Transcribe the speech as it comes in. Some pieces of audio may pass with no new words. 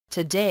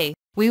Today,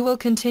 we will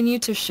continue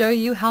to show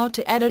you how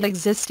to edit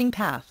existing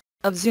path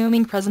of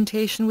zooming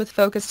presentation with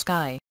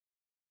Focusky.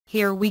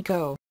 Here we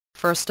go.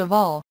 First of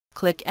all,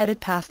 click Edit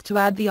Path to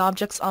add the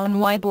objects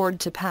on whiteboard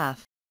to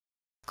path.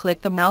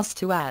 Click the mouse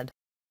to add.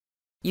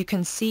 You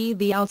can see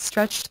the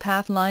outstretched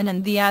path line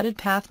and the added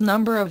path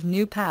number of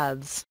new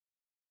paths.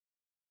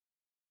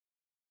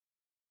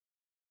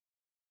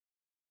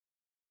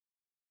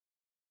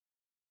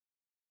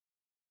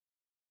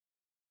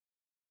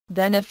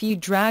 Then if you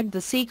drag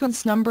the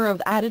sequence number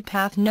of added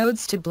path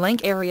nodes to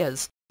blank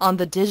areas on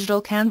the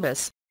digital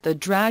canvas, the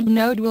drag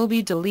node will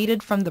be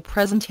deleted from the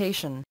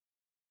presentation.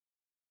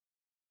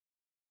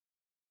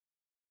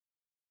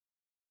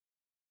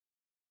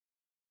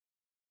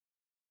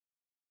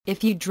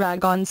 If you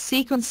drag on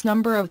sequence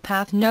number of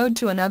path node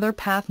to another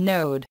path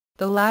node,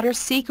 the latter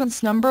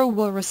sequence number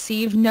will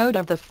receive node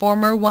of the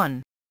former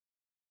one.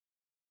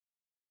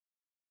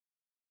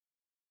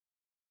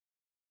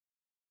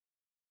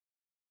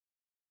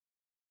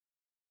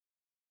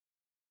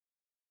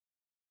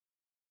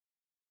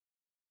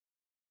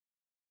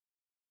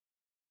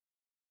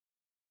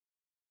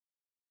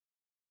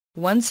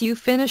 Once you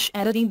finish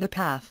editing the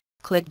path,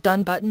 click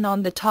Done button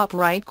on the top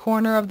right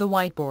corner of the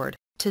whiteboard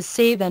to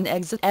save and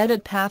exit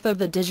edit path of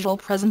the digital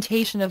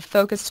presentation of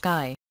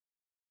Focusky.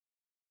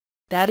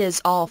 That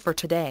is all for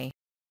today.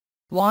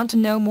 Want to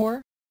know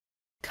more?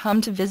 Come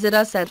to visit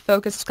us at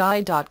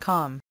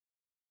Focusky.com.